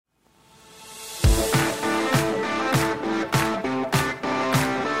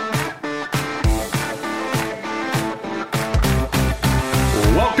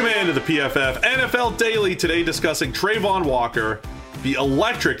PFF NFL Daily, today discussing Travon Walker, the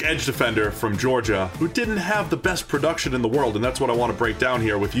electric edge defender from Georgia, who didn't have the best production in the world, and that's what I want to break down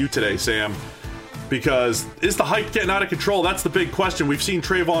here with you today, Sam. Because is the hype getting out of control? That's the big question. We've seen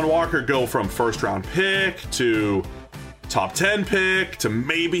Travon Walker go from first-round pick to top 10 pick to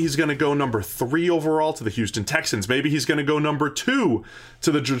maybe he's going to go number 3 overall to the Houston Texans. Maybe he's going to go number 2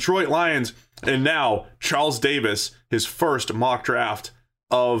 to the Detroit Lions. And now Charles Davis, his first mock draft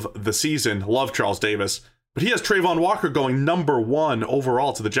of the season. Love Charles Davis. But he has Travon Walker going number 1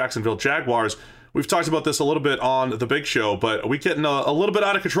 overall to the Jacksonville Jaguars. We've talked about this a little bit on The Big Show, but we getting a little bit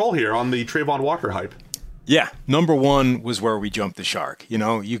out of control here on the Travon Walker hype. Yeah, number 1 was where we jumped the shark. You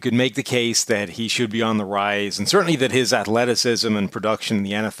know, you could make the case that he should be on the rise, and certainly that his athleticism and production in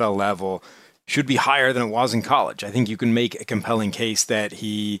the NFL level should be higher than it was in college. I think you can make a compelling case that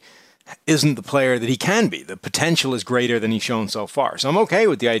he isn't the player that he can be. The potential is greater than he's shown so far. So I'm okay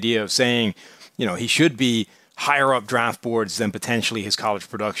with the idea of saying, you know, he should be higher up draft boards than potentially his college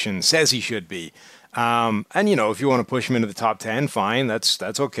production says he should be. And, you know, if you want to push him into the top 10, fine, that's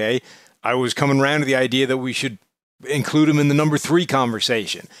okay. I was coming around to the idea that we should include him in the number 3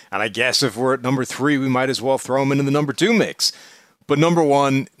 conversation. And I guess if we're at number 3, we might as well throw him into the number 2 mix. But number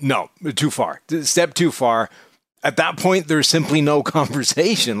 1, no, too far. Step too far. At that point, there's simply no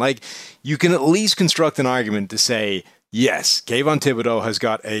conversation. Like, you can at least construct an argument to say, yes, Kayvon Thibodeaux has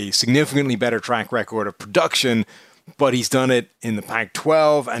got a significantly better track record of production, but he's done it in the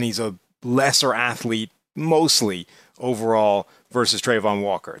Pac-12, and he's a lesser athlete, mostly, overall, versus Travon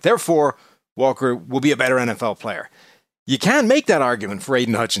Walker. Therefore, Walker will be a better NFL player. You can't make that argument for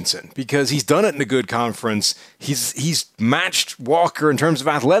Aiden Hutchinson because he's done it in a good conference. He's matched Walker in terms of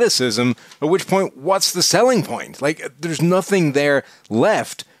athleticism, at which point, what's the selling point? Like, there's nothing there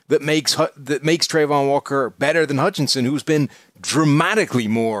left that makes Travon Walker better than Hutchinson, who's been dramatically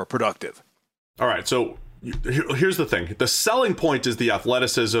more productive. All right, so here's the thing. The selling point is the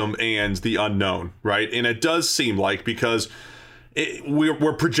athleticism and the unknown, right? And it does seem like, because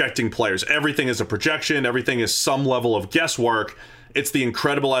we're projecting players. Everything is a projection. Everything is some level of guesswork. It's the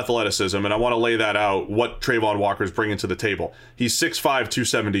incredible athleticism, and I want to lay that out, what Travon Walker is bringing to the table. He's 6'5",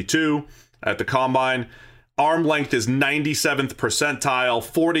 272 at the Combine. Arm length is 97th percentile,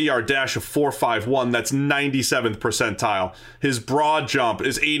 40-yard dash of 4.51. That's 97th percentile. His broad jump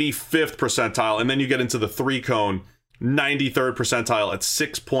is 85th percentile, and then you get into the 3-cone, 93rd percentile at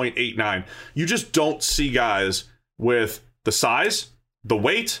 6.89. You just don't see guys with the size, the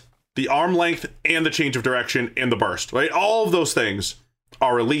weight, the arm length, and the change of direction and the burst, right? All of those things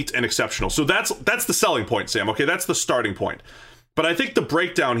are elite and exceptional. So that's the selling point, Sam. Okay, that's the starting point. But I think the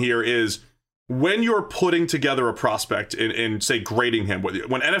breakdown here is when you're putting together a prospect and say grading him,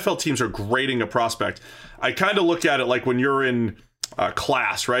 when NFL teams are grading a prospect, I kind of look at it like when you're in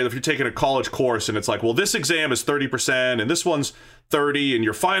class, right? If you're taking a college course and it's like, well, this exam is 30% and this one's 30 and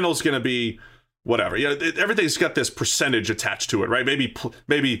your final's going to be whatever. Yeah, everything's got this percentage attached to it, right?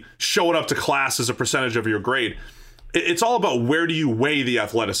 Maybe showing up to class is a percentage of your grade. It's all about where do you weigh the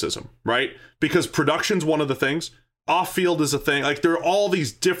athleticism, right? Because production's one of the things. Off-field is a thing. Like, there are all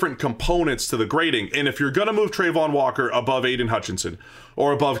these different components to the grading. And if you're going to move Travon Walker above Aiden Hutchinson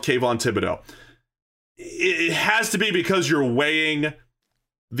or above Kayvon Thibodeaux, it has to be because you're weighing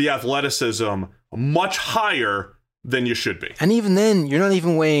the athleticism much higher than you should be. And even then, you're not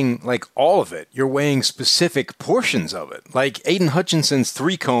even weighing, like, all of it. You're weighing specific portions of it. Like, Aiden Hutchinson's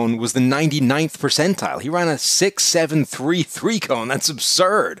 3-cone was the 99th percentile. He ran a 6.73 3-cone. That's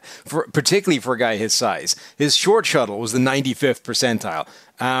absurd, particularly for a guy his size. His short shuttle was the 95th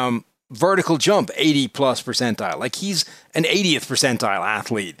percentile. Vertical jump, 80-plus percentile. Like, he's an 80th percentile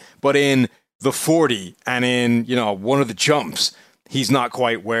athlete. But in the 40 and in, you know, one of the jumps, he's not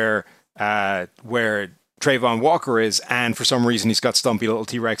quite where Travon Walker is, and for some reason he's got stumpy little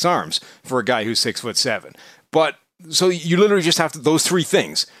T-Rex arms for a guy who's 6'7". But so you literally just have to, those three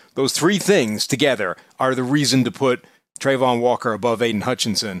things together are the reason to put Travon Walker above Aiden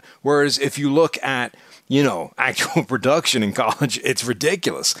Hutchinson. Whereas if you look at, you know, actual production in college, it's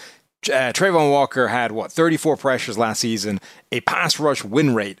ridiculous. Travon Walker had 34 pressures last season, a pass rush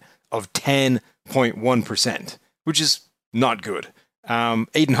win rate of 10.1%, which is not good.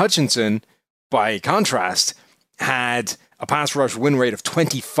 Aiden Hutchinson, by contrast, had a pass rush win rate of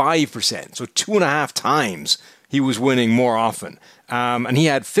 25%, so 2.5 times he was winning more often. And he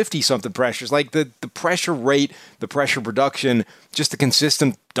had 50-something pressures. Like, the pressure rate, the pressure production, just the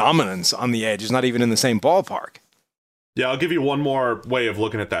consistent dominance on the edge is not even in the same ballpark. Yeah, I'll give you one more way of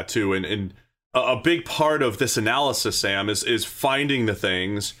looking at that, too. And a big part of this analysis, Sam, is finding the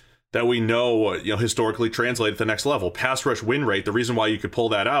things that we know, historically translate at the next level. Pass rush win rate, the reason why you could pull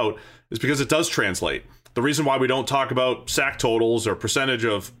that out is because it does translate. The reason why we don't talk about sack totals or percentage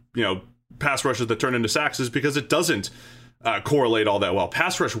of, pass rushes that turn into sacks is because it doesn't correlate all that well.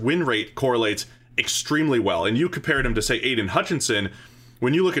 Pass rush win rate correlates extremely well. And you compared him to, say, Aiden Hutchinson.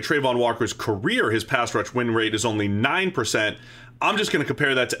 When you look at Travon Walker's career, his pass rush win rate is only 9%. I'm just going to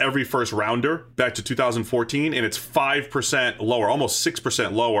compare that to every first rounder back to 2014, and it's 5% lower, almost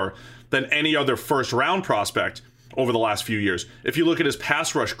 6% lower than any other first round prospect over the last few years. If you look at his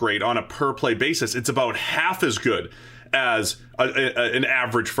pass rush grade on a per play basis, it's about half as good as an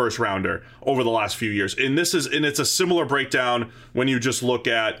average first rounder over the last few years. And it's a similar breakdown when you just look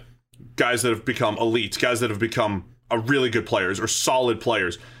at guys that have become elite, guys that have become really good players or solid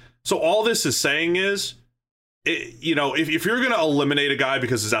players. So all this is saying is, if you're going to eliminate a guy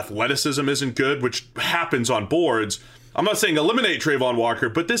because his athleticism isn't good, which happens on boards, I'm not saying eliminate Travon Walker,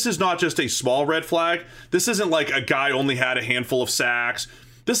 but this is not just a small red flag. This isn't like a guy only had a handful of sacks.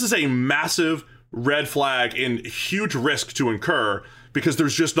 This is a massive red flag and huge risk to incur because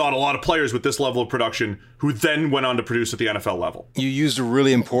there's just not a lot of players with this level of production who then went on to produce at the NFL level. You used a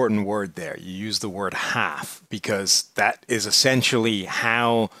really important word there. You used the word half, because that is essentially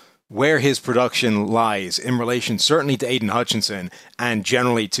where his production lies in relation certainly to Aiden Hutchinson and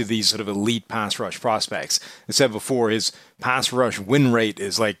generally to these sort of elite pass rush prospects. I said before, his pass rush win rate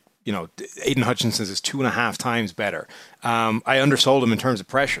is like, Aiden Hutchinson's is 2.5 times better. I undersold him in terms of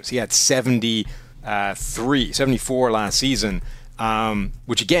pressures. He had 74 last season,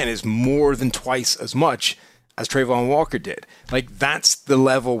 which again is more than twice as much as Travon Walker did. Like, that's the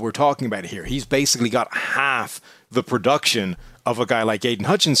level we're talking about here. He's basically got half the production of a guy like Aiden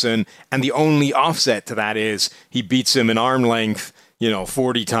Hutchinson, and the only offset to that is he beats him in arm length,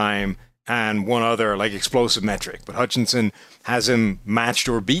 40 time, and one other like explosive metric. But Hutchinson has him matched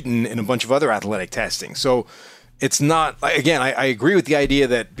or beaten in a bunch of other athletic testing. So it's not, again, I agree with the idea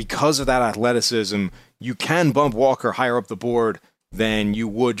that because of that athleticism, you can bump Walker higher up the board than you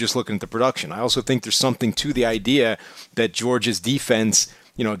would just looking at the production. I also think there's something to the idea that Georgia's defense,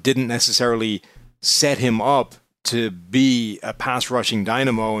 didn't necessarily set him up to be a pass rushing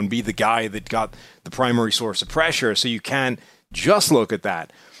dynamo and be the guy that got the primary source of pressure. So you can't just look at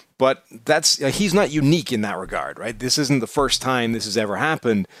that. But he's not unique in that regard, right? This isn't the first time this has ever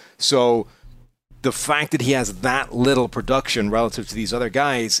happened. So the fact that he has that little production relative to these other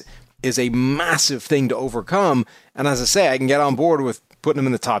guys is a massive thing to overcome. And as I say, I can get on board with putting him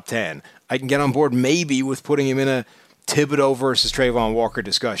in the top 10. I can get on board maybe with putting him in a Thibodeau versus Travon Walker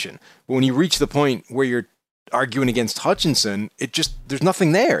discussion. But when you reach the point where you're arguing against Hutchinson, there's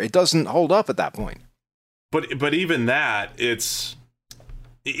nothing there. It doesn't hold up at that point. But even that, it's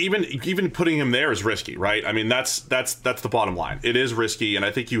even putting him there is risky, right? I mean, that's the bottom line. It is risky, and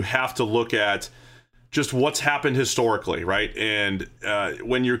I think you have to look at just what's happened historically, right? And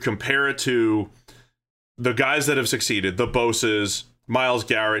when you compare it to the guys that have succeeded, the Boses, Myles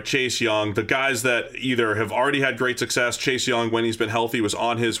Garrett, Chase Young, the guys that either have already had great success, Chase Young, when he's been healthy, was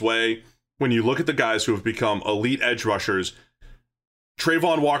on his way. When you look at the guys who have become elite edge rushers,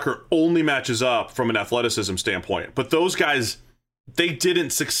 Travon Walker only matches up from an athleticism standpoint. But those guys, they didn't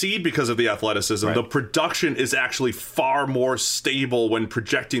succeed because of the athleticism. Right. The production is actually far more stable when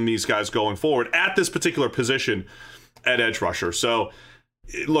projecting these guys going forward at this particular position at edge rusher. So,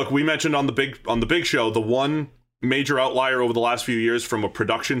 look, we mentioned on the big show, the one major outlier over the last few years from a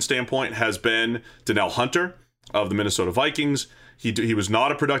production standpoint has been Danielle Hunter of the Minnesota Vikings. He was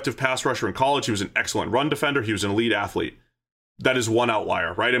not a productive pass rusher in college. He was an excellent run defender. He was an elite athlete. That is one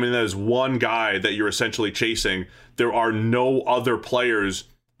outlier, right? I mean, that is one guy that you're essentially chasing. There are no other players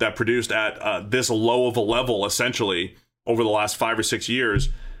that produced at this low of a level, essentially, over the last 5 or 6 years,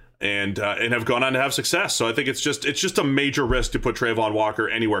 and have gone on to have success. So I think it's just a major risk to put Travon Walker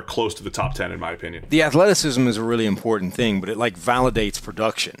anywhere close to the top 10, in my opinion. The athleticism is a really important thing, but it validates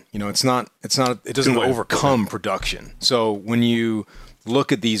production. It doesn't overcome production. So when you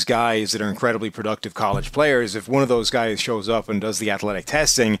look at these guys that are incredibly productive college players, if one of those guys shows up and does the athletic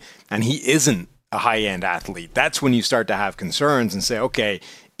testing and he isn't a high-end athlete, that's when you start to have concerns and say, okay,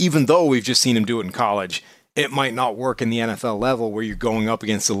 even though we've just seen him do it in college, it might not work in the NFL level where you're going up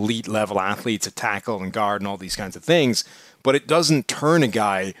against elite level athletes at tackle and guard and all these kinds of things. But it doesn't turn a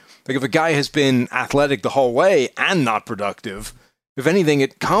guy, like if a guy has been athletic the whole way and not productive, if anything,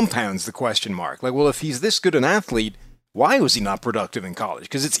 it compounds the question mark. Like, well, if he's this good an athlete, why was he not productive in college?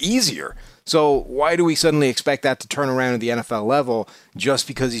 Because it's easier. So why do we suddenly expect that to turn around at the NFL level just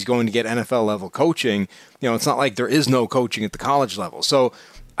because he's going to get NFL level coaching? It's not like there is no coaching at the college level. So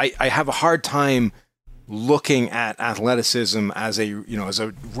I have a hard time looking at athleticism as a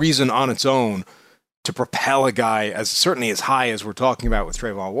reason on its own to propel a guy as certainly as high as we're talking about with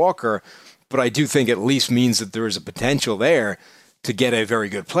Travon Walker, but I do think at least means that there is a potential there to get a very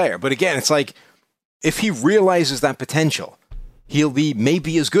good player. But again, it's like, if he realizes that potential, he'll be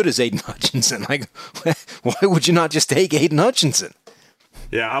maybe as good as Aidan Hutchinson. Like, why would you not just take Aidan Hutchinson?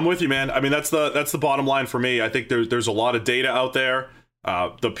 Yeah, I'm with you, man. I mean, that's the bottom line for me. I think there's a lot of data out there.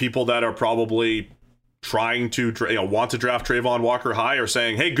 The people that are probably trying to want to draft Travon Walker high are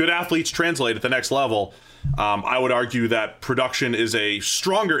saying, hey, good athletes translate at the next level. I would argue that production is a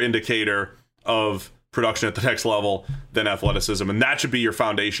stronger indicator of production at the next level than athleticism, and that should be your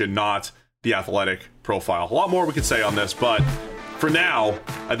foundation, not the athletic profile. A lot more we could say on this, but for now,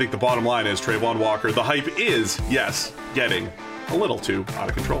 I think the bottom line is Travon Walker. The hype is, yes, getting a little too out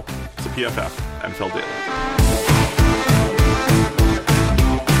of control. It's a PFF NFL Daily.